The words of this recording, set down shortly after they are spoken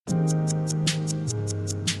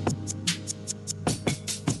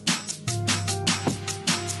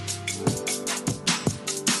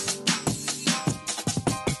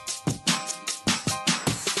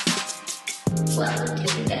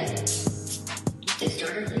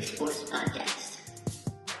Vertically Sports Podcast.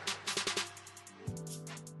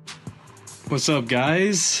 What's up,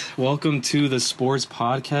 guys? Welcome to the Sports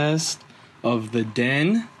Podcast of The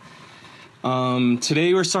Den.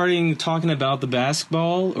 Today we're starting talking about the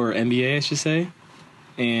basketball, or NBA, I should say.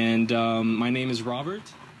 And my name is Robert.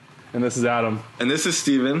 And this is Adam. And this is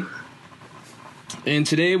Steven. And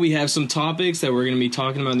today we have some topics that we're going to be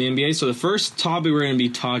talking about in the NBA. So the first topic we're going to be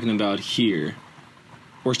talking about here,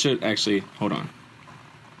 or should actually, hold on.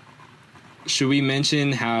 Should we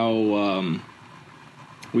mention how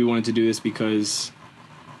we wanted to do this because,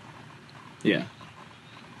 yeah.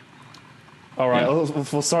 All right, Yeah.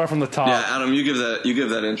 we'll start from the top. Yeah, Adam, you give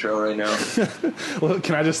that intro right now. Well,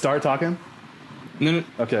 can I just start talking? No.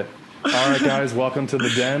 Okay. All right, guys, welcome to The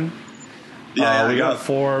Den. We got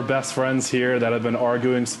four best friends here that have been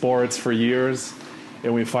arguing sports for years,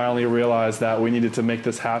 and we finally realized that we needed to make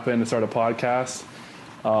this happen and start a podcast.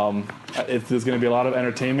 There's going to be a lot of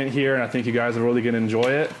entertainment here, and I think you guys are really going to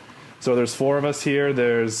enjoy it. So there's four of us here.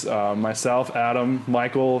 There's myself, Adam,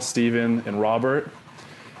 Michael, Steven, and Robert.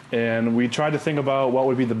 And we tried to think about what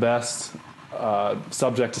would be the best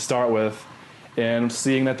subject to start with. And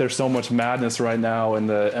seeing that there's so much madness right now in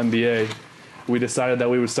the NBA, we decided that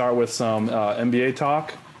we would start with some NBA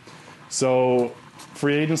talk. So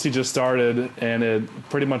free agency just started, and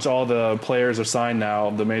pretty much all the players are signed now,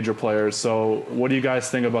 the major players. So what do you guys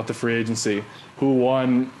think about the free agency? Who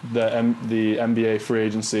won the NBA free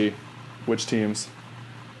agency? Which teams?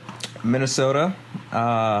 Minnesota,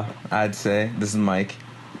 I'd say. This is Mike.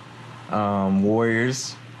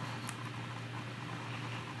 Warriors.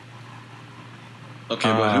 Okay,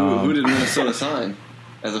 but who did Minnesota sign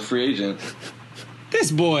as a free agent? This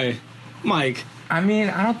boy, Mike. I mean,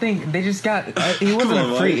 I don't think they just got. He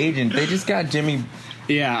wasn't a free agent. They just got Jimmy.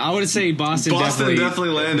 Yeah, I would say Boston definitely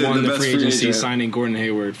landed won the the best free free agency, agent. signing Gordon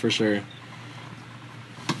Hayward for sure.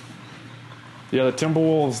 Yeah, the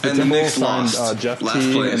Timberwolves. And the Knicks signed lost Jeff last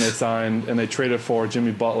Teague, place. and they traded for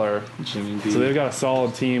Jimmy Butler. Jimmy B. So they've got a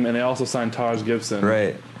solid team, and they also signed Taj Gibson.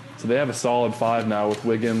 Right. So they have a solid five now with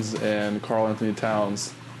Wiggins and Karl Anthony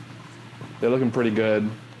Towns. They're looking pretty good.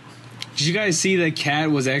 Did you guys see that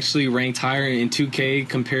Cat was actually ranked higher in 2K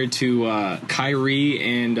compared to Kyrie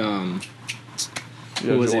and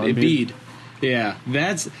who was it? Joel Embiid. Yeah,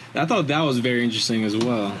 I thought that was very interesting as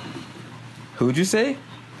well. Who'd you say?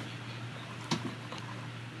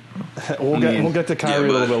 We'll get to Kyrie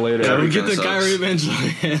a little bit later. Kyrie We get kinda to Kyrie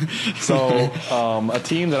eventually. So a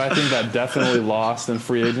team that I think that definitely lost in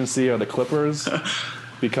free agency are the Clippers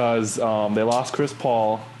because they lost Chris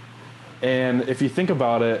Paul. And if you think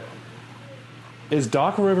about it, is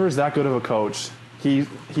Doc Rivers that good of a coach? He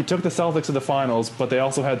took the Celtics to the finals, but they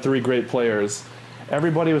also had three great players.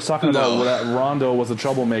 Everybody was talking about that Rondo was a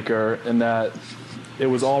troublemaker and that it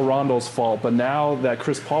was all Rondo's fault. But now that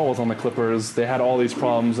Chris Paul was on the Clippers, they had all these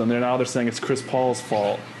problems, and they're saying it's Chris Paul's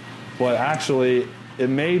fault. But actually, it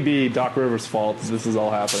may be Doc Rivers' fault that this is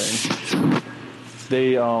all happening.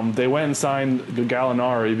 They went and signed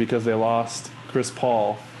Gallinari because they lost Chris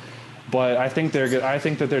Paul. But I think they're good. I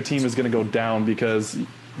think that their team is going to go down because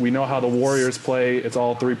we know how the Warriors play. It's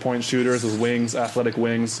all three-point shooters with wings, athletic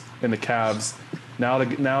wings, and the Cavs. Now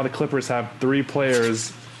the Clippers have three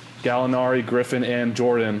players, Gallinari, Griffin, and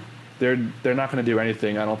Jordan. They're not going to do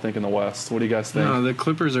anything, I don't think, in the West. What do you guys think? No, the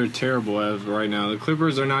Clippers are terrible as of right now. The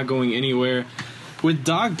Clippers are not going anywhere. With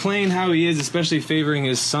Doc playing how he is, especially favoring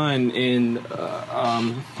his son in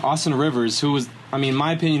Austin Rivers, who was, in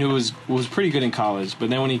my opinion, who was pretty good in college.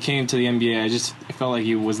 But then when he came to the NBA, I just felt like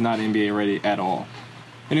he was not NBA ready at all.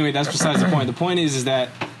 Anyway, that's besides the point. The point is that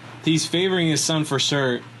he's favoring his son for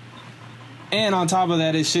sure. And on top of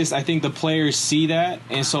that, it's just, I think the players see that,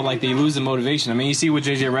 and so, they lose the motivation. You see what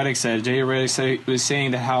J.J. Redick said. J.J. Redick was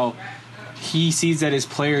saying that how he sees that his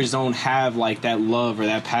players don't have, that love or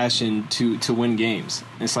that passion to win games.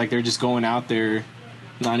 It's like they're just going out there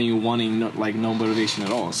not even wanting, no motivation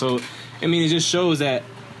at all. So, it just shows that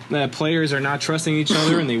players are not trusting each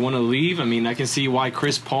other and they want to leave. I can see why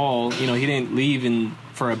Chris Paul, he didn't leave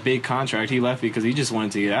for a big contract. He left because he just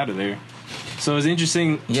wanted to get out of there. So it's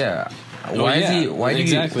interesting. Yeah. Why do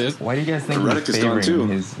you guys think Redick he's is gone too. favoring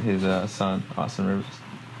his son, Austin Rivers?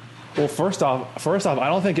 Well, first off, I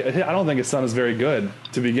don't think his son is very good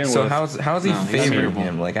to begin with. So how's he favoring terrible.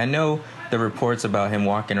 him? I know the reports about him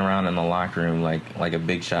walking around in the locker room like a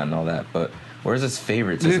big shot and all that, but where's his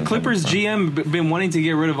favoritism? The Clippers coming from? GM been wanting to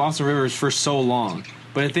get rid of Austin Rivers for so long.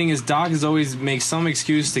 But the thing is, Doc has always makes some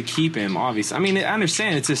excuse to keep him, obviously. I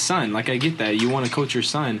understand it's his son. I get that. You want to coach your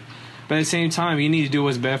son. But at the same time, you need to do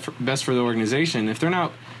what's best for the organization. If they're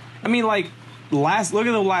not... look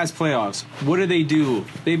at the last playoffs. What did they do?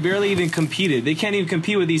 They barely even competed. They can't even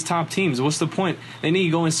compete with these top teams. What's the point? They need to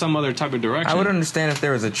go in some other type of direction. I would understand if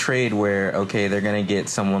there was a trade where, okay, they're going to get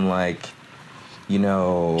someone like, you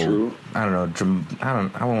know, True. I don't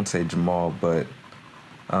know, I won't say Jamal, but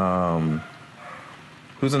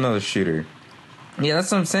who's another shooter? Yeah,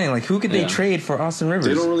 that's what I'm saying. Like, who could they Yeah. trade for Austin Rivers?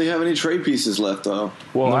 They don't really have any trade pieces left, though.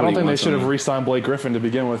 Well, I Nobody don't think they wants should have him. re-signed Blake Griffin to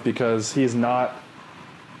begin with because he's not.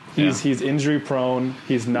 He's injury prone.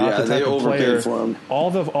 He's not Yeah, the they type of overpaid player. for him.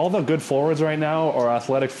 All the good forwards right now are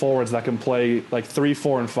athletic forwards that can play like 3,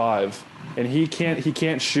 4, and 5, and he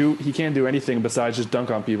can't shoot. He can't do anything besides just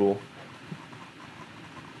dunk on people.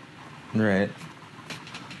 Right.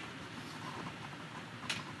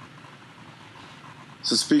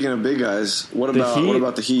 So speaking of big guys, what The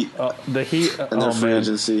about the Heat? The Heat And their free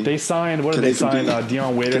agency. They signed. What Can did they they sign? compete?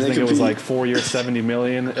 Dion Waiters. Can I they think it was compete? like 4 years, $70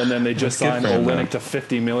 million, and then they just That's good signed for him, Olynyk though. to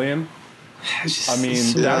 $50 million. I mean,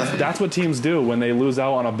 Yeah. that's what teams do when they lose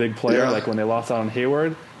out on a big player. Yeah. Like when they lost out on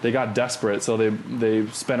Hayward, they got desperate, so they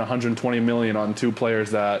spent $120 million on 2 players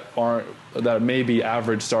that may be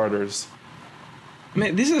average starters.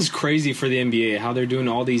 Man, this is crazy for the NBA, how they're doing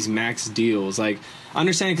all these max deals. Like, I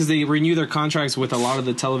understand because they renew their contracts with a lot of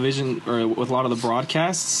the television or with a lot of the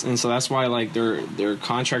broadcasts, and so that's why like their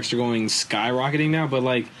contracts are going skyrocketing now. But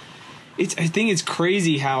like, I think it's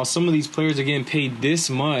crazy how some of these players are getting paid this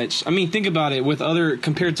much. I mean, think about it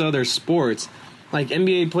compared to other sports. Like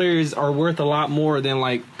NBA players are worth a lot more than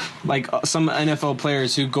like some NFL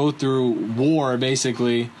players who go through war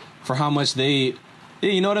basically for how much they.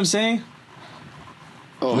 You know what I'm saying?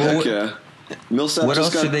 Oh, Well, heck yeah. Millsap What just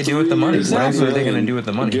else got should they do with the money? Exactly. What else are they going to do with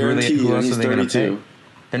the money? Guaranteed, Who and else he's are they going to pay? 32.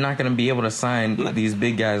 They're not going to be able to sign these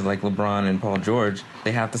big guys like LeBron and Paul George.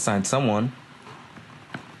 They have to sign someone.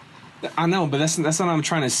 I know, but that's not what I'm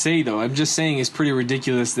trying to say, though. I'm just saying it's pretty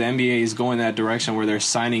ridiculous the NBA is going that direction where they're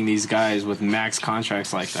signing these guys with max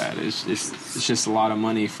contracts like that. It's just a lot of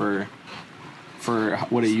money for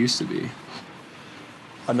what it used to be.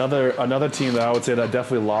 Another team that I would say that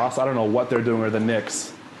definitely lost. I don't know what they're doing. Are the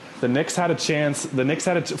Knicks. The Knicks had a chance.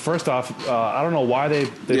 First off, I don't know why they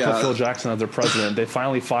Yeah. put Phil Jackson as their president. They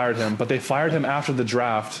finally fired him, but they fired him after the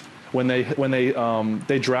draft when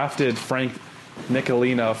they drafted Frank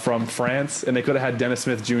Nicolina from France, and they could have had Dennis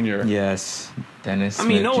Smith Jr. Yes, Dennis. I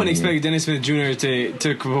mean, Smith no one Jr. expected Dennis Smith Jr.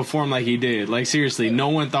 to perform like he did. Like, seriously, no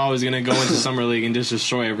one thought he was going to go into Summer League and just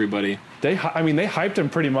destroy everybody. They hyped him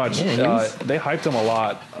pretty much. Yeah, he was- They hyped him a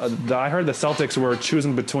lot. I heard the Celtics were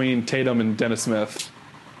choosing between Tatum and Dennis Smith.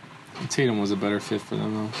 Tatum was a better fit for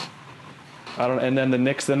them, though. And then the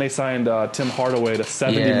Knicks. Then they signed Tim Hardaway to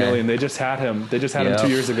 $70 Yeah. million. They just had him. They just had him Yep. 2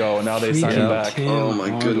 years ago, and now they signed him Yep. back. Tim Oh, my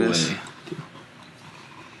Hardaway. goodness.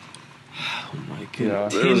 Oh, my Yeah.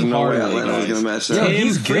 goodness. There was Tim no way Hardaway, Atlanta was guys. going to match Yo, that. Tim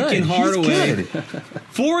he's good. freaking Hardaway. He's good.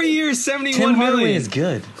 4 years, Tim 71 Hardaway million. is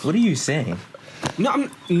good. What are you saying? No.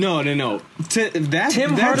 That Tim that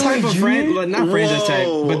Hardaway type of Jr.? not franchise tag,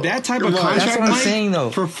 Whoa. but that type of Come on. contract, That's what I'm Mike, saying, though.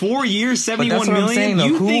 for 4 years, that's 71 what I'm million. saying, though.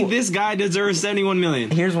 You Who- think this guy deserves 71 million?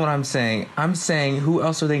 Here's what I'm saying. I'm saying, who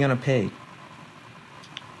else are they going to pay?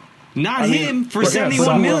 Not I mean, him for they're gonna 71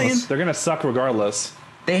 suck. million. They're gonna suck regardless.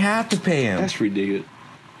 They have to pay him. That's ridiculous.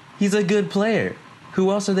 He's a good player. Who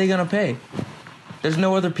else are they going to pay? There's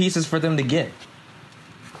no other pieces for them to get.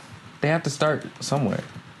 They have to start somewhere.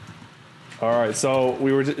 All right, so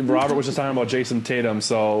Robert was just talking about Jason Tatum.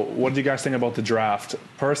 So, what do you guys think about the draft?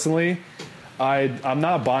 Personally, I'm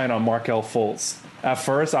not buying on Markelle Fultz. At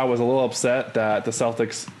first, I was a little upset that the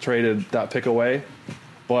Celtics traded that pick away,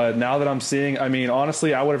 but now that I'm seeing, I mean,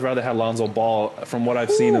 honestly, I would have rather had Lonzo Ball from what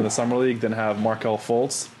I've seen in the summer league than have Markelle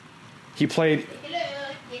Fultz. He played.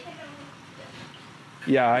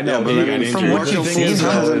 Yeah, I know. Yeah, but he- I mean, From what Markelle you've Fultz seen,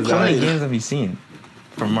 hasn't how many played. games have you seen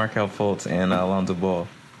from Markelle Fultz and Alonzo Ball?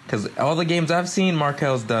 Because all the games I've seen,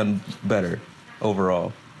 Markel's done better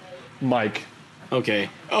overall. Mike. Okay.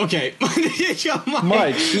 Mike,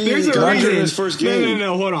 Mike, there's a got reason. in his first game.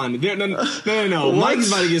 No, hold on. No. What? Mike's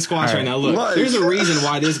about to get squashed right now. Look, Mike. there's a reason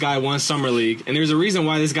why this guy won Summer League, and there's a reason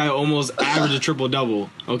why this guy almost averaged a triple-double,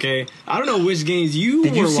 okay? I don't know which games you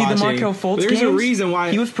Did were you see watching. the Markelle Fultz There's games? a reason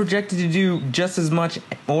why. He was projected to do just as much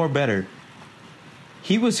or better.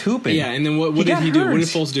 He was hooping. Yeah, and then what did got he do? What hurt. did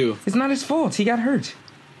Fultz do? It's not his fault. He got hurt.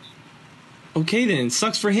 Okay, then.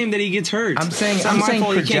 Sucks for him that he gets hurt. I'm saying- it's not I'm my saying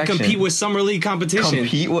fault he can't projection. compete with Summer League competition.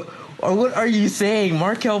 Compete? What are you saying?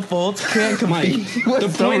 Markelle Fultz can't Mike, compete with the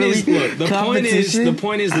Summer point is, League look, the competition?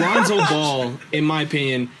 point is, Lonzo Ball, in my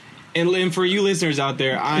opinion, and for you listeners out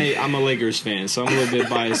there, I'm a Lakers fan, so I'm a little bit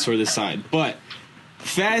biased for this side. But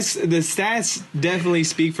the stats definitely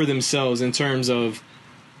speak for themselves in terms of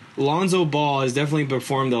Lonzo Ball has definitely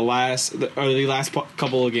performed the last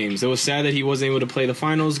couple of games. It was sad that he wasn't able to play the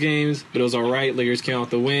finals games, but it was all right. Lakers came out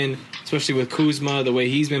the win, especially with Kuzma. The way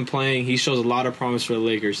he's been playing, he shows a lot of promise for the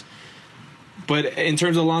Lakers. But in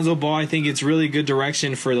terms of Lonzo Ball, I think it's really good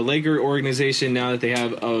direction for the Laker organization now that they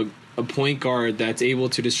have a point guard that's able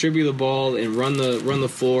to distribute the ball and run the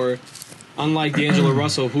floor. Unlike D'Angelo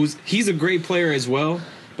Russell, he's a great player as well,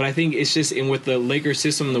 but I think it's just with the Lakers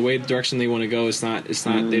system, the direction they want to go, it's not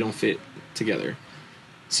they don't fit together.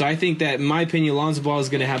 So I think that, in my opinion, Lonzo Ball is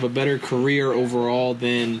going to have a better career overall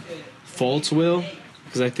than Fultz will,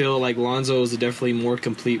 because I feel like Lonzo is a definitely more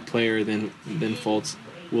complete player than Fultz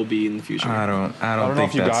will be in the future. I don't know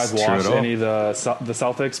think if you guys that's true watched at all. any of the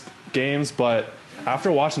Celtics games, but after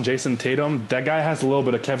watching Jason Tatum, that guy has a little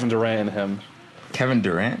bit of Kevin Durant in him. Kevin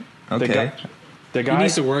Durant? The Okay. guy He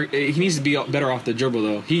needs to work. He needs to be better off the dribble,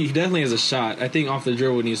 though. He definitely has a shot. I think off the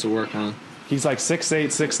dribble he needs to work on. He's like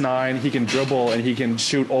 6'8", 6'9". He can dribble and he can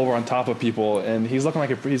shoot over on top of people, and he's looking like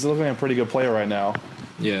a pretty good player right now.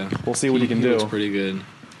 Yeah, We'll see what he can do. Looks pretty good.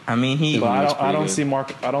 I mean, But I don't good. see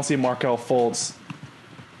Markelle Fultz.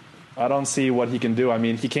 I don't see what he can do. I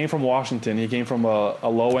mean, he came from Washington. He came from a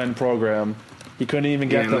low end program. He couldn't even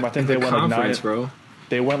get them. I think they went like 9. Bro.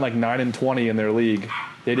 They went like 9-20 in their league.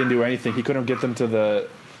 They didn't do anything. He couldn't get them to the.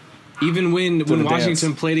 Even when the Washington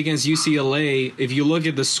dance. played against UCLA, if you look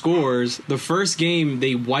at the scores, the first game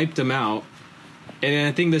they wiped them out, and then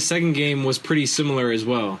I think the second game was pretty similar as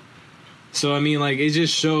well. So I mean, like, it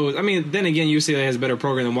just shows. I mean, then again, UCLA has a better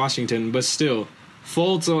program than Washington, but still,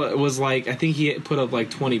 Fultz was like, I think he put up like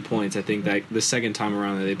 20 points. I think that the second time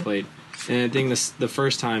around that they played, and I think the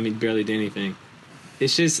first time he barely did anything.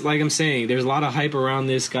 It's just like I'm saying, there's a lot of hype around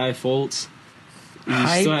this guy Fultz. He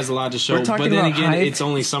Hype? still has a lot to show, We're talking but then about again, hype? it's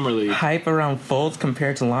only summer league. hype around Fultz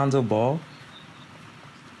compared to Lonzo Ball.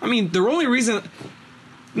 I mean, the only reason.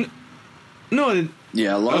 No,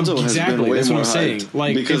 Yeah, Lonzo has exactly. been way That's what more I'm saying. hyped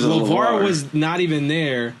Like, if because of LeVar was not even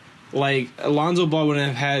there, like, Alonzo Ball wouldn't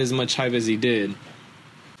have had as much hype as he did.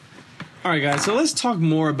 All right, guys, so let's talk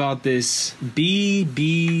more about this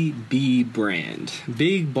BBB brand,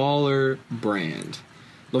 Big Baller Brand.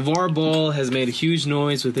 LeVar Ball has made a huge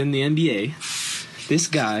noise within the NBA. This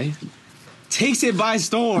guy takes it by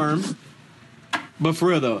storm. But for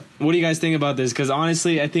real, though, what do you guys think about this? Because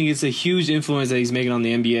honestly, I think it's a huge influence that he's making on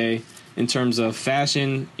the NBA in terms of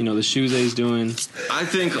fashion, you know, the shoes that he's doing, I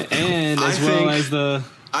think, and as well as the...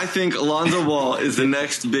 I think Lonzo Ball is the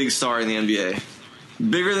next big star in the NBA.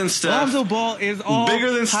 Bigger than Steph. Lonzo Ball is all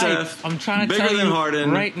Bigger than hype. Steph. I'm trying to Bigger tell than you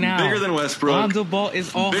Harden. right now. Bigger than Westbrook. Lonzo Ball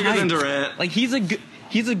is all Bigger hype. than Durant. Like, he's a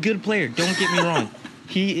good player. Don't get me wrong.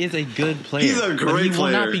 He is a good player. He's a but great he will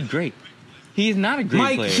player. not be great. He is not a great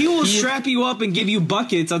Mike, player. he will is- strap you up and give you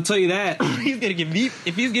buckets, I'll tell you that. He's gonna give me.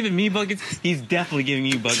 If he's giving me buckets, he's definitely giving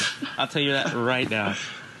you buckets. I'll tell you that right now.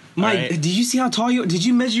 Mike, All right. did you see how tall you... Did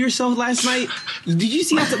you measure yourself last night? Did you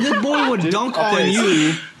see how... This boy would dunk on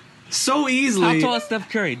you so How easily. tall is Steph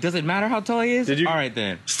Curry? Does it matter how tall he is? Did you- All right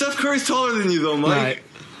then. Steph Curry's taller than you, though, Mike. Right.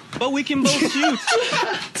 But we can both shoot.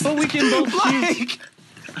 But we can both shoot. Mike,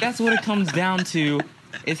 That's what it comes down to.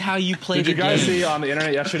 Is how you play Did the you guys game. see on the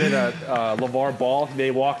internet yesterday that LeVar Ball,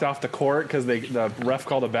 they walked off the court because the ref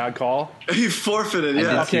called a bad call? He forfeited, I did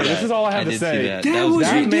yeah. see Okay, that. this is all I have to did say. see that. that was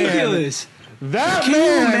that man- ridiculous. That Can you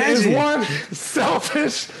man is imagine? one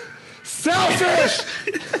selfish.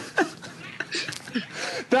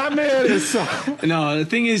 That man is so. No, the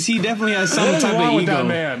thing is, he definitely has some What is type wrong of with ego. that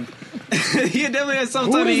man? He definitely has some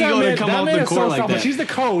Who type of is that ego man? to come That off man the is so court like selfish. that. He's the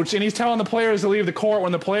coach, and he's telling the players to leave the court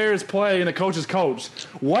when the players play and the coach is coach.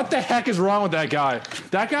 What the heck is wrong with that guy?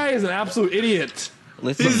 That guy is an absolute idiot.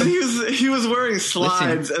 Listen, He was wearing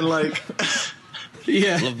slides and, like...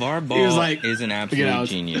 Yeah. LeVar Ball He was like, is an "Get absolute out."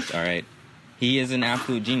 genius, all right? He is an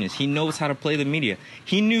absolute genius. He knows how to play the media.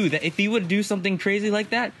 He knew that if he would do something crazy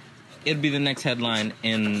like that, it'd be the next headline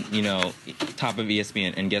in, top of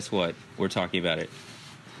ESPN. And guess what? We're talking about it.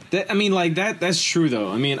 That's true,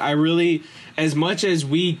 though. I mean, I really, as much as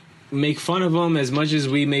we make fun of him, as much as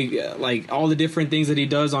we make, all the different things that he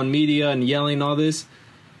does on media and yelling and all this,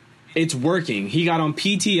 it's working. He got on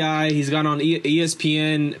PTI, he's got on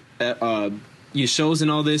ESPN, your shows and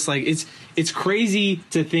all this. Like, it's crazy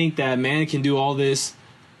to think that man can do all this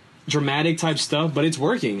dramatic type stuff, but it's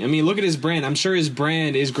working. I mean, look at his brand. I'm sure his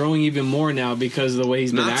brand is growing even more now because of the way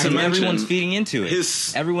he's been Not to acting. mention- Everyone's feeding into it.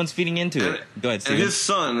 his- Everyone's feeding into it. Go ahead, And Steven. his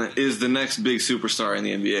son is the next big superstar in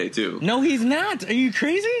the NBA, too. No, he's not. Are you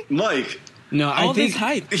crazy? Mike, No, I All think this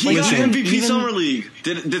hype. he got Listen, MVP even- Summer League.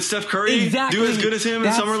 Did Steph Curry do as good as him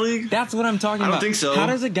in Summer League? That's what I'm talking I about. don't think so. How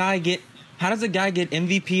does a guy get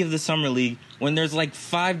MVP of the Summer League when there's like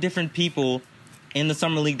 5 different people in the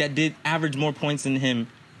summer league that did average more points than him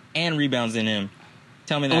and rebounds than him.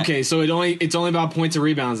 Tell me that. Okay, so it's only about points and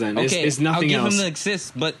rebounds then. Okay, It's nothing I'll give else. him the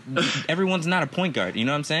assists, but everyone's not a point guard. You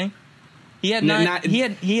know what I'm saying? He had N- nine. not- he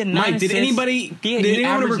had nine Mike, assists. did anybody- He did anyone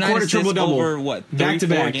averaged record 9 a assists triple-double? over what? Back to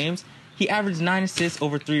 3 4 back. games. He averaged 9 assists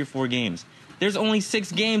over 3 or 4 games. There's only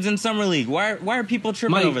 6 games in summer league. Why are people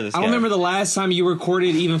tripping Mike, over this? I don't guy? remember the last time you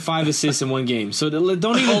recorded even 5 assists in one game. So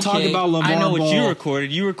don't even talk about LeVar I know what Ball. you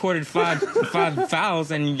recorded. You recorded five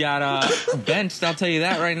fouls and you got benched. I'll tell you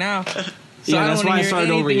that right now. So Yeah, I that's don't why I wanna hear started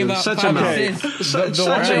over anything you. about Shut 5 your mouth. assists. The Shut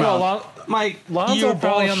one your thing mouth. about Mike, You Lonzo were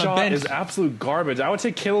probably Ball's on the shot bench. is absolute garbage. I would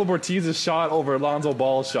take Caleb Ortiz's shot over Lonzo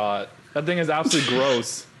Ball's shot. That thing is absolutely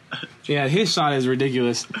gross. yeah, his shot is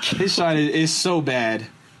ridiculous. His shot is so bad.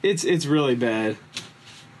 It's really bad.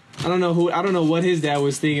 I don't know what his dad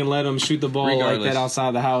was thinking. Let him shoot the ball like Regardless. that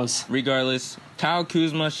outside the house. Regardless, Kyle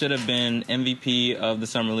Kuzma should have been MVP of the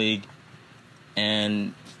summer league,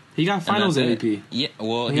 and He got Finals that's it. MVP. Yeah,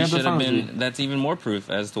 well, He he got the should have Finals been. That's even more proof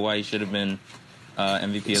as to why he should have been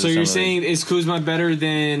MVP of So the you're summer saying is Kuzma better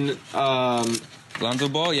than league. Lonzo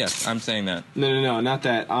Ball? Yes, I'm saying that. no, not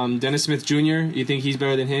that. Dennis Smith Jr. You think he's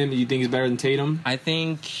better than him? You think he's better than Tatum? I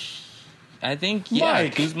think yeah,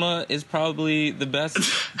 Mike. Kuzma is probably the best.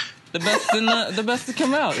 The best to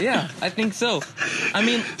come out. Yeah, I think so. I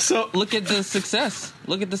mean, So look at the success.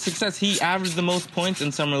 He averaged the most points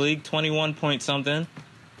in summer league, 21 point something.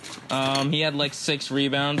 He had like 6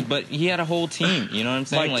 rebounds, but he had a whole team. You know what I'm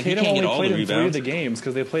saying? Like he Tatum can't only get all played the in 3 of rebounds. the games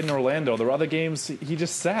because they played in Orlando. The other games, he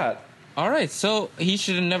just sat. All right, so he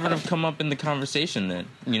should have never have come up in the conversation then.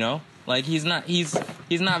 You know, like he's not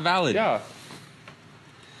valid. Yeah.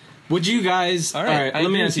 would you guys? All All right, right, I let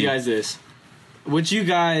me agree ask with you you. guys this: would you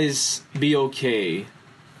guys be okay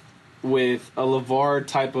with a LeVar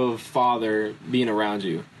type of father being around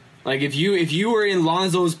you? Like if you were in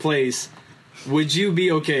Lonzo's place, would you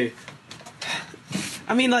be okay?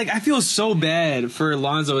 I mean, like I feel so bad for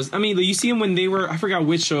Lonzo. I mean, you see him when they were. I forgot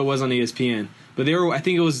which show it was on ESPN, but they were. I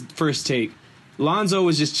think it was First Take. Lonzo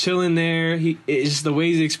was just chilling there. It's just the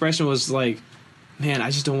way his expression was like, man, I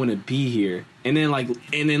just don't want to be here. And then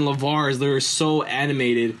LeVar they were so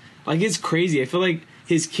animated. Like it's crazy. I feel like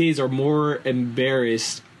his kids are more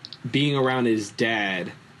embarrassed being around his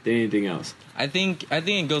dad than anything else. I think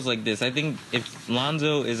it goes like this. I think if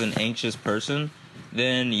Lonzo is an anxious person,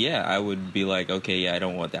 then yeah, I would be like, okay, yeah, I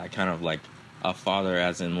don't want that kind of like a father,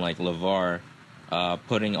 as in like LeVar,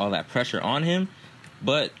 putting all that pressure on him.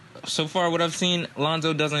 But so far, what I've seen,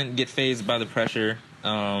 Lonzo doesn't get fazed by the pressure,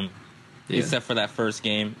 except for that first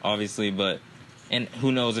game, obviously. And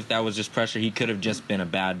who knows if that was just pressure? He could have just been a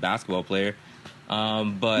bad basketball player.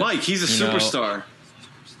 But Mike, he's a you know, superstar.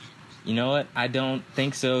 You know what? I don't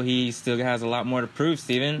think so. He still has a lot more to prove,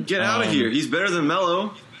 Steven. Get out of here. He's better than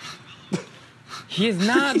Melo. He is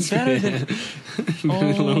not better than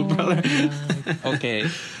Little brother. Okay.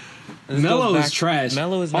 Melo is trash.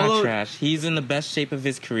 Melo is not Although- trash. He's in the best shape of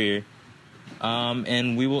his career.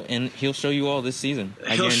 And he'll show you all this season. I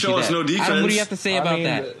He'll guarantee show us that. no defense. Adam, what do you have to say about I mean,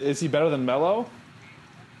 that? is he better than Melo?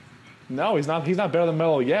 No, he's not. He's not better than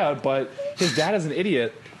Melo yet. But his dad is an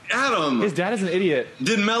idiot. Adam, His dad is an idiot.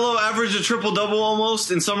 did Melo average a triple-double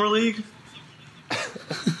almost in Summer League?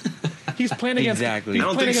 He's playing against. Exactly. He's I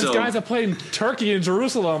don't playing think against so. guys that played in Turkey and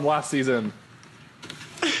Jerusalem last season.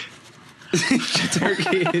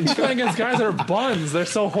 Turkey. He's playing against guys that are buns. They're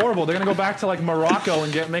so horrible. They're gonna go back to like Morocco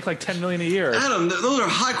and make like $10 million a year. Adam, those are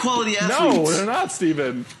high-quality No, athletes. they're not,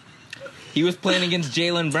 Steven. He was playing against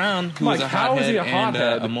Jalen Brown, who Mike, was a how is hothead he a and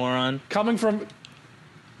hothead? a moron. Coming from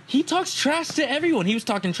He talks trash to everyone. He was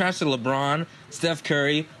talking trash to LeBron, Steph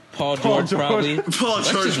Curry, Paul George, George. probably. Paul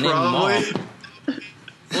Let's George just name them all. probably.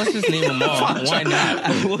 Let's just name them all. Why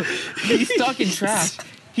not? He's talking trash.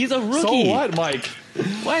 He's a rookie. so what, Mike?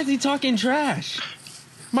 Why is he talking trash?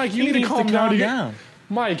 Mike, you He need to needs calm to down. calm You- down.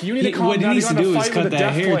 Mike, you need to calm What he down. needs to You got in do a is fight cut with a that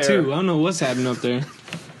deaf hair player. too. I don't know what's happening up there.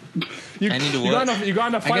 You, I need to you what? got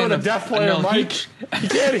in a fight got with a in a- deaf player, no, he- Mike. He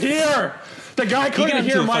can't hear. The guy got couldn't into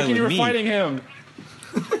hear, a Mike, fight and you were with me. fighting him.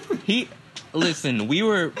 Listen, we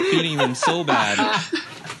were beating them so bad.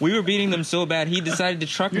 We were beating them so bad. He decided to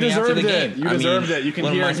truck You me after the deserved it. game. You I deserved mean, it. You can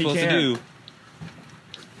what hear am I and he supposed can't. to do?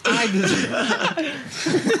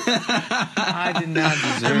 I did not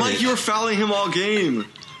deserve And Mike, it. you were fouling him all game.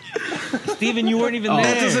 Steven, you weren't even Oh,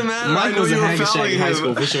 there. That doesn't matter. I Mike know was a you were hack fouling in high school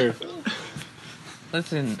him. for sure.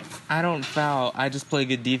 Listen, I don't foul. I just play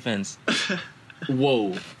good defense.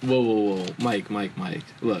 Whoa, Mike.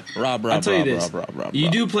 Look, Rob, I'll tell you this: Rob. you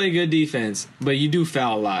do play good defense, but you do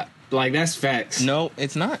foul a lot. Like that's facts. No,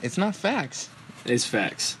 it's not. It's not facts. It's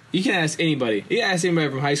facts. You can ask anybody. You can ask anybody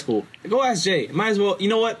from high school. Go ask Jay. Might as well. You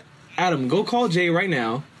know what? Adam, go call Jay right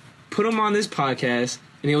now, put him on this podcast,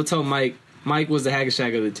 and he'll tell Mike was the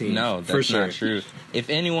Hackashack of the team. No, that's for sure. not true. If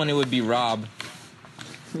anyone, it would be Rob,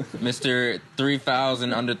 Mr. 3 fouls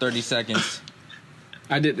in under 30 seconds.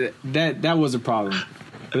 I did that was a problem.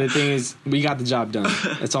 But the thing is, we got the job done.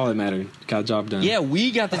 That's all that mattered. Got the job done. Yeah,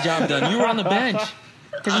 we got the job done. You were on the bench.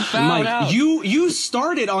 Because you fouled out. Mike, you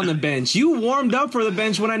started on the bench. You warmed up for the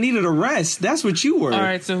bench when I needed a rest. That's what you were. All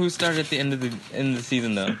right, so who started at the end of the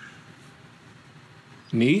season, though?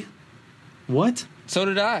 Me? What? So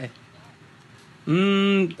did I.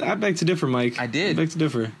 I beg to differ, Mike. I did. I beg to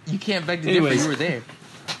differ. You can't beg to Anyways. differ. You were there.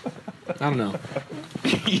 I don't know.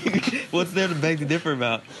 What's there to beg to differ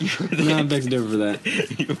about? You were there. No, I beg to differ for that.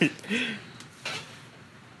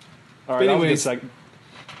 All right, that was a good anyways, segment.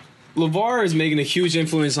 LeVar is making a huge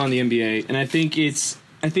influence on the NBA, and I think it's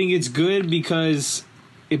good because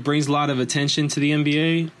it brings a lot of attention to the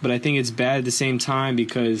NBA, but I think it's bad at the same time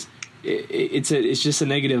because it's just a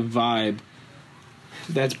negative vibe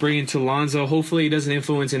that's bringing to Lonzo. Hopefully, he doesn't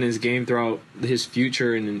influence in his game throughout his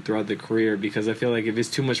future and throughout the career, because I feel like if it's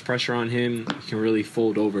too much pressure on him, he can really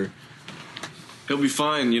fold over. He'll be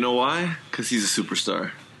fine. You know why? Because he's a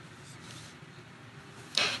superstar.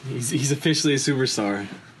 He's officially a superstar.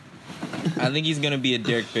 I think he's going to be a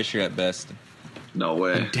Derek Fisher at best. No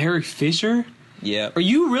way. Derek Fisher? Yeah. Are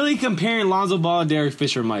you really comparing Lonzo Ball to Derek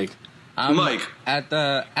Fisher, Mike? Mike. At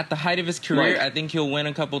the height of his career, Mike. I think he'll win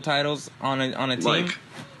a couple titles on a team. Mike.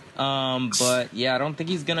 But yeah, I don't think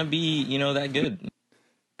he's gonna be that good.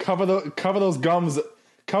 Cover those gums up,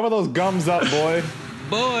 boy.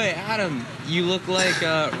 Boy, Adam, you look like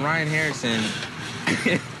Ryan Harrison.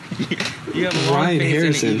 You have a long Ryan face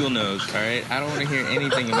Harrison. and an eagle nose. All right, I don't want to hear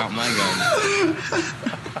anything about my gums.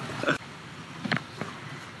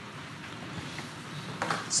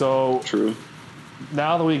 So True.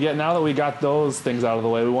 now that we got those things out of the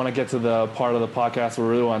way, we want to get to the part of the podcast we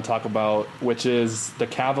really want to talk about, which is the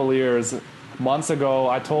Cavaliers. Months ago,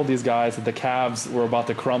 I told these guys that the Cavs were about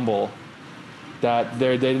to crumble, that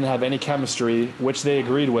they didn't have any chemistry, which they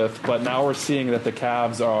agreed with, but now we're seeing that the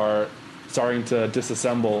Cavs are starting to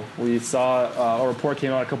disassemble. We saw a report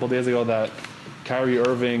came out a couple days ago that Kyrie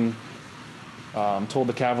Irving told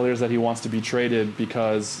the Cavaliers that he wants to be traded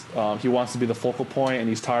because he wants to be the focal point and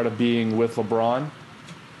he's tired of being with LeBron.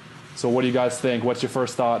 So what do you guys think? What's your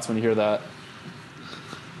first thoughts when you hear that?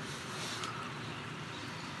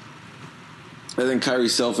 I think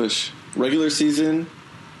Kyrie's selfish. Regular season,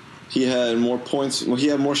 he had more points. Well, he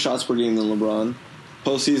had more shots per game than LeBron.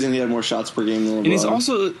 Postseason, he had more shots per game than LeBron. And he's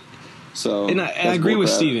also... So, and I agree with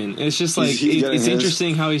bad. Steven. It's just like, He's getting it's his.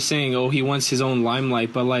 interesting how he's saying, he wants his own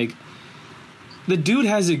limelight, but like, the dude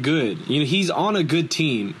has it good. He's on a good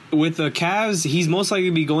team. With the Cavs, he's most likely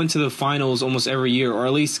to be going to the finals almost every year, or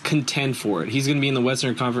at least contend for it. He's going to be in the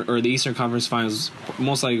Western Conference or the Eastern Conference Finals,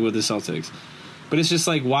 most likely with the Celtics. But it's just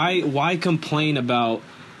like, why complain about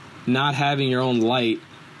not having your own light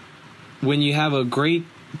when you have a great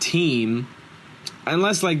team?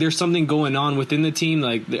 Unless like there's something going on within the team,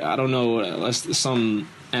 like I don't know, unless some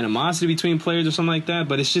animosity between players or something like that.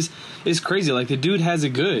 But it's crazy. Like the dude has it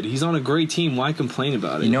good. He's on a great team. Why complain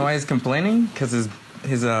about it? You know why he's complaining? Because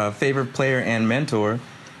his favorite player and mentor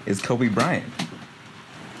is Kobe Bryant.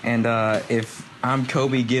 And if I'm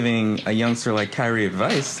Kobe giving a youngster like Kyrie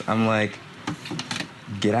advice, I'm like,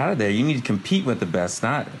 get out of there. You need to compete with the best,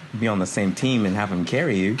 not be on the same team and have him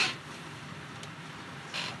carry you.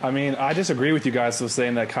 I mean, I disagree with you guys with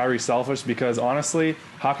saying that Kyrie's selfish because honestly,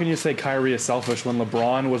 how can you say Kyrie is selfish when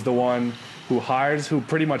LeBron was the one who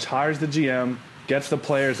pretty much hires the GM, gets the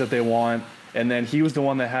players that they want, and then he was the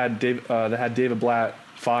one that had David Blatt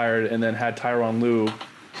fired and then had Tyronn Lue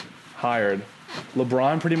hired.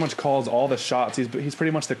 LeBron pretty much calls all the shots. He's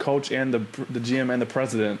pretty much the coach and the GM and the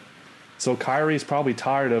president. So Kyrie's probably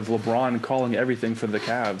tired of LeBron calling everything for the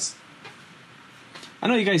Cavs. I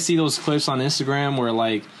know you guys see those clips on Instagram where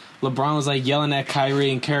like LeBron was like yelling at Kyrie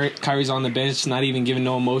and Kyrie's on the bench, not even giving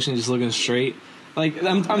no emotion, just looking straight. Like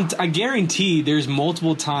I guarantee there's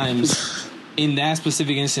multiple times in that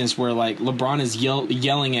specific instance where like LeBron is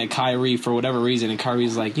yelling at Kyrie for whatever reason, and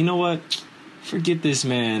Kyrie's like, you know what? Forget this,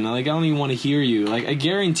 man. Like I don't even want to hear you. Like I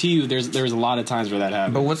guarantee you, there's a lot of times where that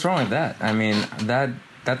happens. But what's wrong with that? I mean,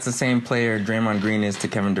 that's the same player Draymond Green is to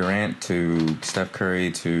Kevin Durant, to Steph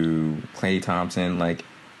Curry, to Klay Thompson. Like,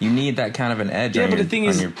 you need that kind of an edge on your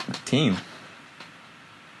team.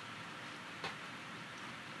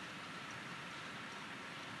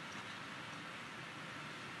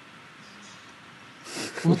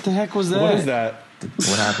 What the heck was that? What is that?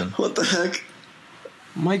 What happened? What the heck?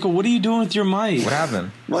 Michael, what are you doing with your mic? What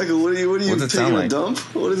happened? Michael, what are you What's it taking sound a like? dump?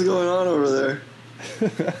 What is going on over there?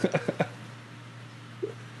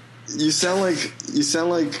 You sound like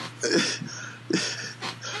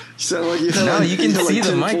you had No, like, you can had see like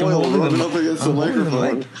the mic. I'm tinfoil holding rubbing the up against the I'm holding the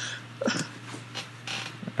microphone. mic.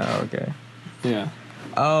 Oh, okay. Yeah.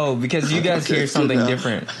 Oh, because you guys Okay, hear good something now.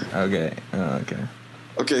 different. Okay. Oh, okay.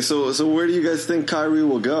 Okay, so where do you guys think Kyrie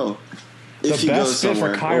will go? If The he goes best fit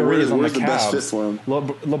somewhere, for Kyrie is on the where's the best fit Cavs. for him?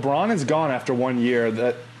 LeBron is gone after 1 year.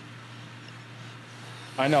 That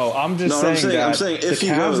I know. I'm just No, saying I'm that saying the if he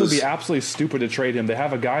Cavs would goes- be absolutely stupid to trade him. They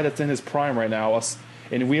have a guy that's in his prime right now,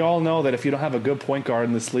 and we all know that if you don't have a good point guard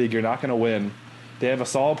in this league, you're not going to win. They have a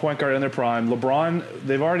solid point guard in their prime.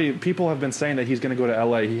 LeBron, people have been saying that he's going to go to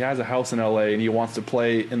LA. He has a house in LA and he wants to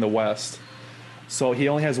play in the West. So he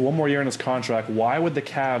only has 1 more year in his contract. Why would the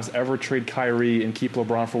Cavs ever trade Kyrie and keep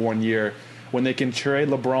LeBron for 1 year when they can trade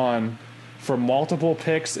LeBron for multiple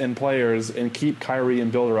picks and players and keep Kyrie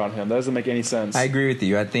and build around him? That doesn't make any sense. I agree with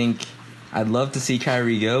you. I think I'd love to see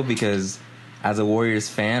Kyrie go because as a Warriors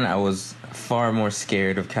fan, I was far more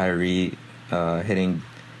scared of Kyrie hitting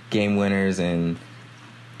game winners and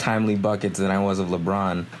timely buckets than I was of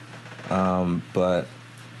LeBron. But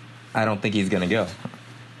I don't think he's going to go.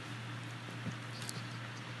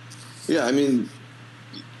 Yeah, I mean,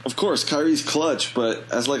 of course, Kyrie's clutch, but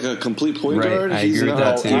as like a complete point Right, guard, I he's agree with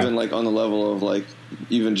not that too. even like on the level of like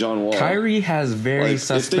even John Wall. Kyrie has very Like, if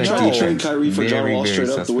they suspect tried to trade defense. Kyrie for John Very, Wall very straight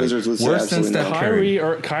up, the suspect. Wizards would say Worse than absolutely Steph no.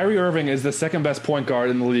 Curry. Kyrie Irving is the second best point guard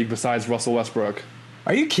in the league besides Russell Westbrook.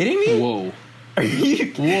 Are you kidding me? Whoa. Are you,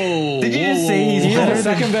 Whoa. did you just say he's He's better the than...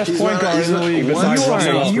 second best He's point not- guard he's in the not- league what? besides You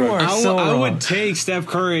Russell are- Westbrook. you are- so I wrong. would take Steph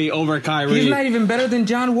Curry over Kyrie. He's not even better than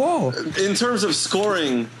John Wall. In terms of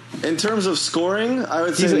scoring, I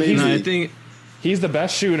would say He's a- maybe. he's No, I think He's the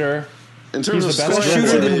best shooter. in terms he's of the best scoring, I'd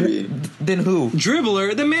shooter say than- maybe. Then who?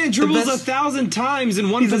 dribbler. The man dribbles best- 1,000 times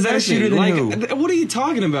in one He's the best possession. shooter than Like, who? what are you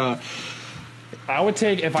talking about? I would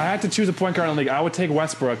take, if I had to choose a point guard in the league, I would take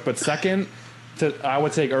Westbrook, but second, I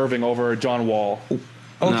would take Irving over John Wall.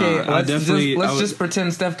 Okay, I let's definitely- just, I let's would- just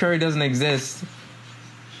pretend Steph Curry doesn't exist.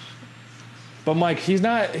 But Mike, he's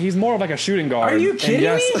more of like a shooting guard. Are you And kidding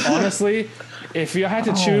yes, me? honestly, if you had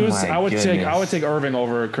to Oh choose, my I would goodness. take Irving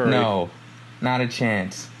over Curry. No, not a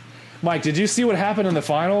chance. Mike, did you see what happened in the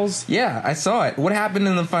finals? Yeah, I saw it. What happened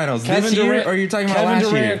in the finals? Kevin This year, Durant- or you're talking about Kevin last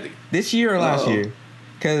Durant- year? This year or last Uh-oh. year?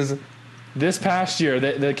 Because This past year,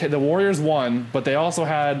 the Warriors won, but they also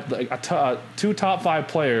had like two top 5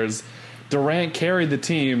 players. Durant carried the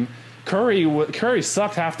team. Curry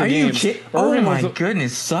sucked half the are you games. kidding? Oh Irving my was the-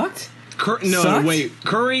 goodness, sucked. No, Sucked? wait.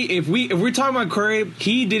 Curry, if we're talking about Curry,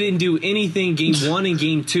 he didn't do anything game 1 and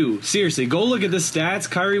game 2. Seriously, go look at the stats.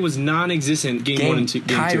 Kyrie was non-existent game 1 and 2.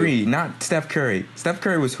 Game Kyrie, not Steph Curry. Steph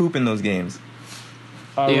Curry was hooping those games.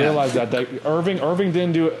 I Yeah. realized that Irving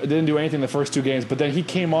didn't do anything the first 2 games, but then he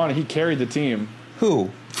came on and he carried the team.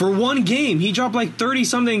 Who? For one game, he dropped like 30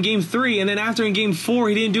 something in game 3, and then after in game 4,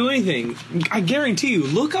 he didn't do anything. I guarantee you.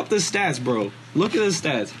 Look up the stats, bro. Look at the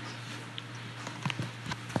stats.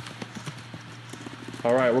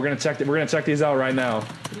 All right, we're gonna check these out right now.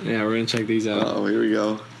 Yeah, we're gonna check these out. Oh, here we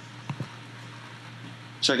go.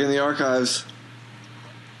 Checking the archives.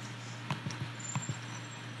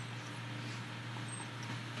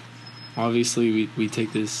 Obviously, we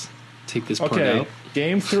take this part Okay, out.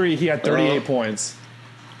 game 3, he had 38 Oh. points.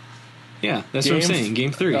 Yeah, that's what I'm saying.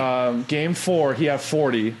 Game 3. Game 4, he had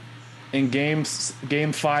 40. In game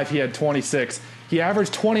 5, he had 26. He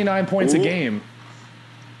averaged 29 points a Ooh. game.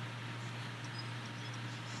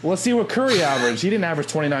 Let's see what Curry averaged. He didn't average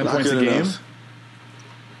 29 Not points a good game. enough.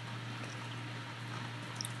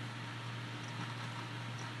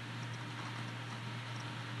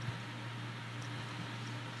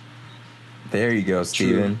 There you go,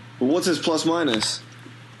 Steven. But what's his plus minus?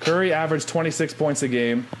 Curry averaged 26 points a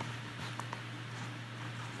game.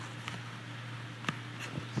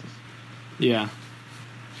 Yeah.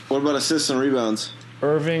 What about assists and rebounds?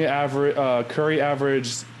 Curry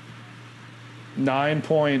averaged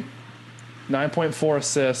 9.4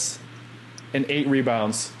 assists and 8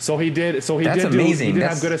 rebounds. So he did. That's He amazing. did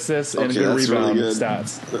That's- have good assists and Okay, good that's really rebound good.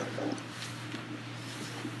 stats.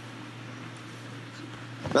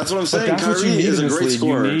 That's what I'm But saying. that's what you Need need is in a this great league.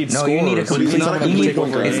 scorer. You need No, you need a scorers. He's complete. not a You complete need,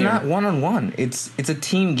 point guard. it's game. not one-on-one. It's a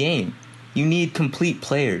team game. You need complete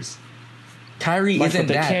players. Kyrie Like, isn't but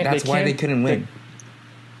they that. can't- That's they why they can't- couldn't win.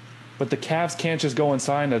 But the Cavs can't just go and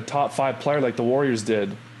sign a top 5 player like the Warriors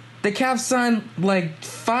did. The Cavs signed like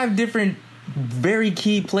 5 different very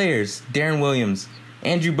key players. Darren Williams,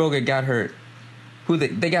 Andrew Bogut got hurt.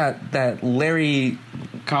 They got that Larry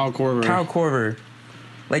Kyle Korver. Kyle Korver.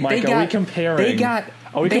 Like Mike, they got. are we comparing? They got.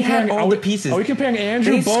 Are we they comparing? had all the pieces. Are we comparing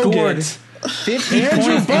Andrew They scored Bogut? 50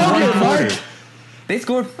 Andrew points in one Bogut, quarter. Mike. They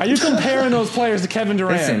scored. Are you comparing those players to Kevin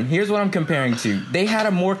Durant? Listen, here's what I'm comparing to. They had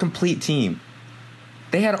a more complete team.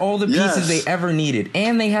 They had all the pieces they ever needed,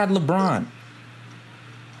 and they had LeBron.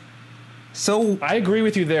 So I agree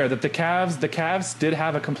with you there that the Cavs did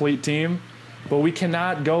have a complete team, but we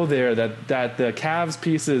cannot go there that the Cavs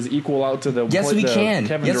pieces equal out to the yes, we can.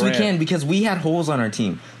 Kevin Yes, Durant. we can because we had holes on our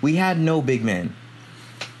team. We had no big men.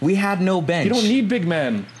 We had no bench. You don't need big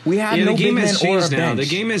men. We had no big men or a bench. The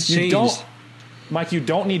game has You changed. don't, Mike. You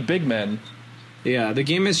don't need big men. Yeah, the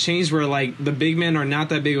game has changed where like the big men are not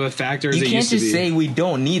that big of a factor as You they can't used to just be. say we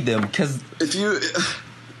don't need them because If you,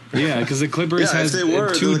 Yeah, because the Clippers Yeah, has if they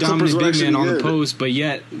were, two the dominant Clippers were big men actually on the good. post, but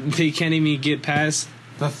yet they can't even get past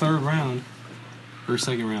the third round or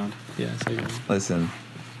second round. Yeah, second round. listen,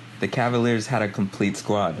 the Cavaliers had a complete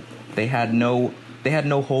squad. They had no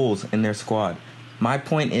holes in their squad. My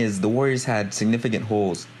point is the Warriors had significant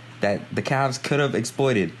holes that the Cavs could have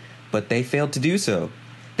exploited, but they failed to do so.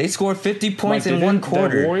 They scored 50 points Mike, in one the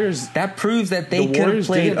quarter. Warriors- That proves that they the could have Warriors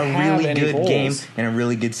played a didn't have really any good holes. game and a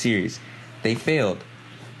really good series. They failed.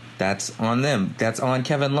 That's on them. That's on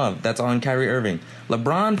Kevin Love. That's on Kyrie Irving.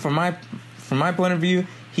 LeBron, from my point of view,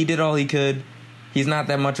 he did all he could. He's not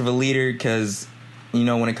that much of a leader because,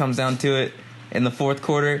 when it comes down to it, in the fourth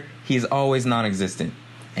quarter, he's always non-existent.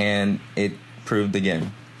 And it proved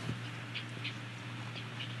again.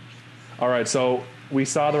 All right, so we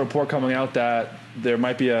saw the report coming out that there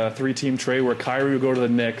might be a 3-team trade where Kyrie would go to the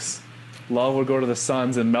Knicks, Love would go to the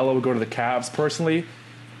Suns, and Melo would go to the Cavs personally,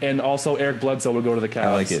 and also Eric Bledsoe would go to the Cavs.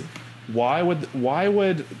 I like it. Why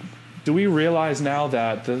would do we realize now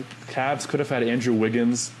that the Cavs could have had Andrew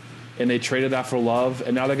Wiggins and they traded that for Love,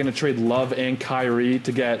 and now they're going to trade Love and Kyrie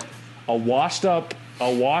to get a washed up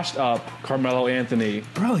Carmelo Anthony.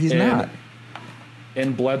 Bro, he's and- not.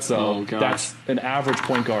 And Bledsoe. Oh, gosh. That's an average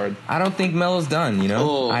point guard. I don't think Melo's done,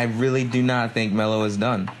 Oh. I really do not think Melo is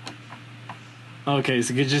done. Okay,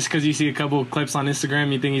 so just because you see a couple of clips on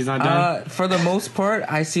Instagram, you think he's not done? For the most part,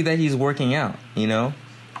 I see that he's working out, and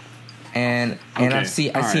Okay, I see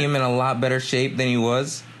all right. him in a lot better shape than he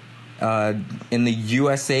was in the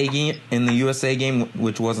USA game,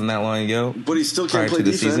 which wasn't that long ago. but he still Prior can't play to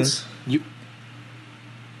the defense.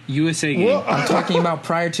 USA game. I'm talking about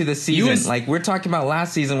prior to the season. US Like, we're talking about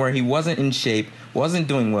last season where he wasn't in shape, wasn't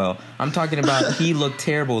doing well. I'm talking about he looked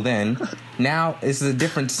terrible then. Now, it's a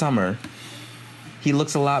different summer. He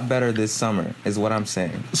looks a lot better this summer, is what I'm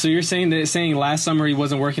saying. So you're saying last summer he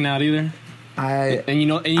wasn't working out either? And you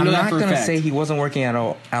know I'm that not for a gonna fact. say he wasn't working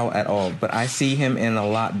out at all, but I see him in a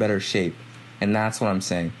lot better shape, and that's what I'm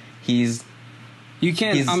saying. You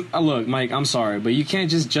can't look, Mike. I'm sorry, but you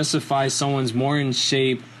can't just justify someone's more in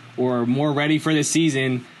shape or more ready for the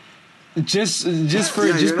season just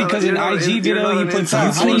because an IG video he puts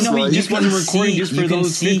out. How do you know he just wasn't recording just for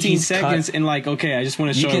those 15 seconds and like, okay, I just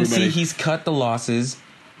want to show You can everybody. see he's cut the losses.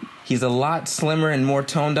 He's a lot slimmer and more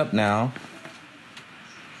toned up now.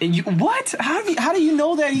 And what? How do you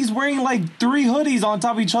know that he's wearing like 3 hoodies on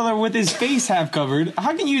top of each other with his face half covered?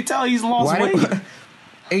 How can you tell he's lost weight?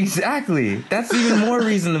 Exactly. That's even more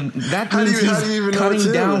reason. That means how do you even he's know cutting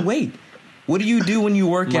too? down weight. What do you do when you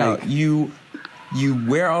work Mike. out? You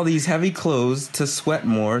wear all these heavy clothes to sweat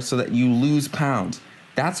more so that you lose pounds.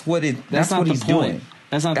 That's what That's not what the he's point. doing.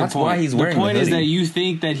 That's not That's the point. why he's wearing the point the is hoodie. that you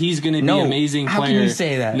think that he's going to be No, an amazing how player can you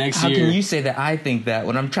say that? next How year. can you say that I think that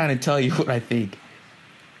when I'm trying to tell you what I think?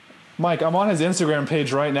 Mike, I'm on his Instagram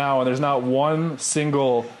page right now, and there's not one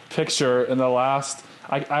single picture in the last.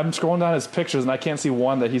 I'm scrolling down his pictures, and I can't see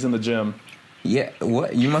one that he's in the gym. Yeah,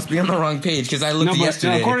 what? You must be on the wrong page because I looked but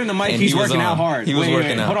yesterday. according to Mike, and he's he was working on. out hard. He was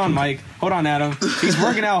working out. Hold on, Mike. Hold on, Adam. He's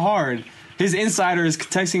working out hard. His insider is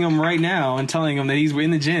texting him right now and telling him that he's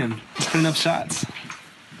in the gym, putting up shots.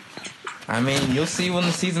 I mean, you'll see when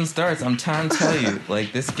the season starts. I'm trying to tell you,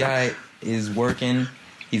 like, this guy is working.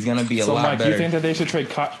 He's gonna be a So, lot Mike, better. you think that they should trade?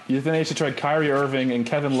 You think they should trade Kyrie Irving and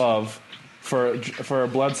Kevin Love for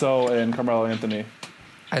Bledsoe and Carmelo Anthony?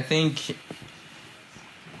 I think sure.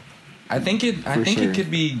 it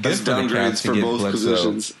could be good That's for the Cavs downgrades to for get both Bledsoe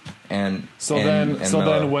positions. and Then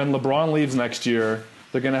Melo. when LeBron leaves next year,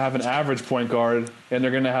 they're going to have an average point guard, and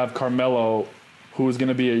they're going to have Carmelo, who is going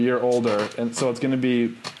to be a year older, and so it's going to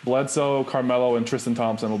be Bledsoe, Carmelo, and Tristan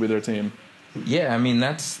Thompson will be their team. Yeah, I mean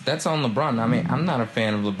that's on LeBron. I mean, I'm not a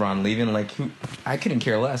fan of LeBron leaving. Like, I couldn't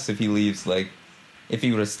care less if he leaves. Like, if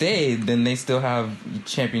he would have stayed, then they still have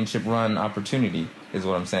championship run opportunity, is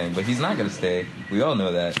what I'm saying. But he's not going to stay. We all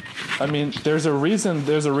know that. I mean, there's a reason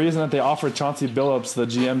that they offered Chauncey Billups the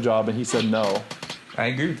GM job, and he said no. I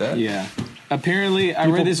agree with that. Yeah. Apparently, I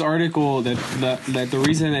read this article that the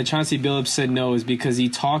reason that Chauncey Billups said no is because he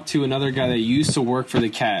talked to another guy that used to work for the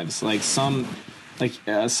Cavs, like some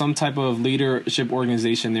some type of leadership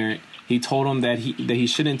organization there. He told him that he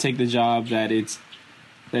shouldn't take the job, that it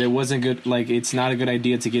wasn't good, like it's not a good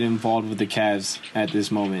idea to get involved with the Cavs at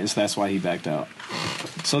this moment, so that's why he backed out.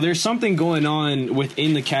 So there's something going on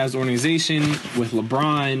within the Cavs organization, with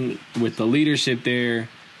LeBron, with the leadership there,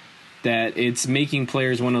 that it's making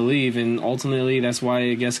players want to leave, and ultimately that's why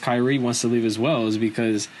I guess Kyrie wants to leave as well, is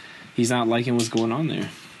because he's not liking what's going on there.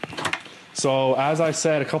 So as I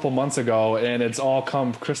said a couple months ago, and it's all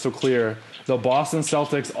come crystal clear, the Boston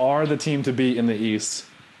Celtics are the team to beat in the East.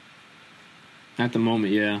 At the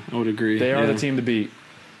moment, yeah, I would agree. They are the team to beat.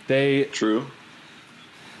 True.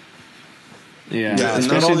 Yeah, Yeah,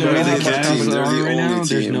 especially the way the they're the Cavs only are right now, there's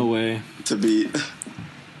team no way. to beat.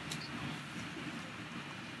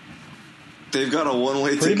 They've got a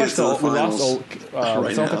one-way Pretty ticket much to the we finals. lost.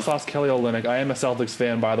 right the Celtics now. lost Kelly Olynyk. I am a Celtics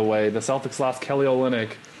fan, by the way. The Celtics lost Kelly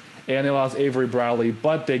Olynyk, and they lost Avery Bradley,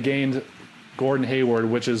 but they gained Gordon Hayward,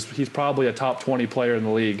 he's probably a top 20 player in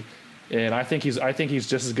the league, and I think he's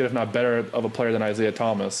just as good, if not better, of a player than Isaiah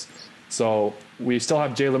Thomas. So we still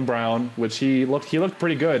have Jaylen Brown, which he looked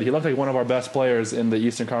pretty good. He looked like one of our best players in the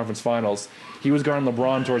Eastern Conference Finals. He was guarding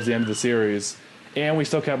LeBron towards the end of the series, and we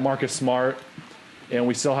still kept Marcus Smart, and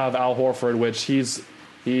we still have Al Horford, which he's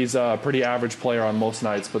a pretty average player on most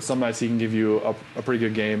nights, but some nights he can give you a pretty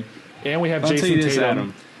good game. And we have I'll tell Jason you this, Tatum.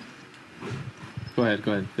 Adam. Go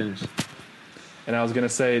ahead, finish. And I was going to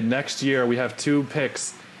say, next year we have 2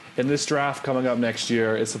 picks in this draft coming up next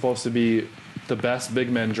year. It's supposed to be the best big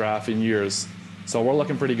men draft in years. So we're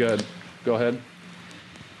looking pretty good. Go ahead.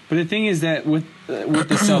 But the thing is that with the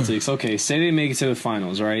Celtics, okay, say they make it to the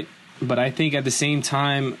finals, right? But I think at the same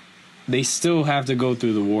time, they still have to go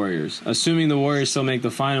through the Warriors. Assuming the Warriors still make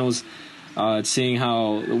the finals, seeing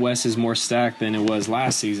how the West is more stacked than it was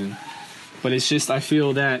last season. But it's just, I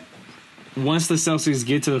feel that once the Celtics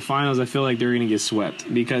get to the finals, I feel like they're going to get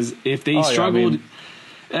swept. Because if they struggled...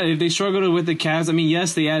 if they struggled with the Cavs, I mean,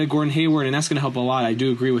 yes, they added Gordon Hayward, and that's going to help a lot. I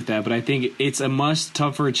do agree with that. But I think it's a much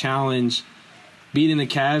tougher challenge beating the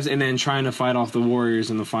Cavs and then trying to fight off the Warriors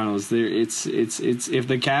in the finals. It's if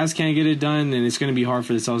the Cavs can't get it done, then it's going to be hard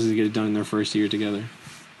for the Celtics to get it done in their first year together.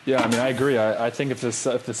 Yeah, I mean, I agree. I think if the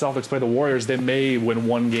Celtics play the Warriors, they may win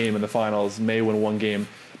one game in the finals,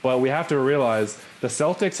 But we have to realize the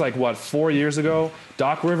Celtics, 4 years ago,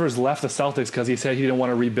 Doc Rivers left the Celtics because he said he didn't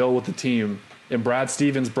want to rebuild with the team. And Brad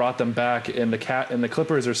Stevens brought them back, and the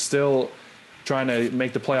Clippers are still trying to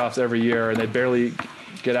make the playoffs every year, and they barely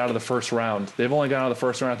get out of the first round. They've only gotten out of the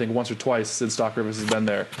first round, I think, once or twice since Doc Rivers has been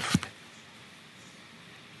there.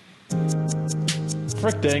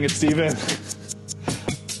 Frick dang it, Steven.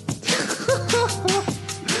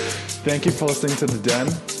 Thank you for listening to The Den,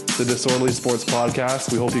 the Disorderly Sports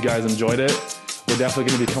Podcast. We hope you guys enjoyed it. We're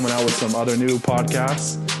definitely going to be coming out with some other new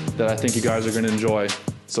podcasts that I think you guys are going to enjoy.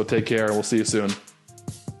 So take care, and we'll see you soon.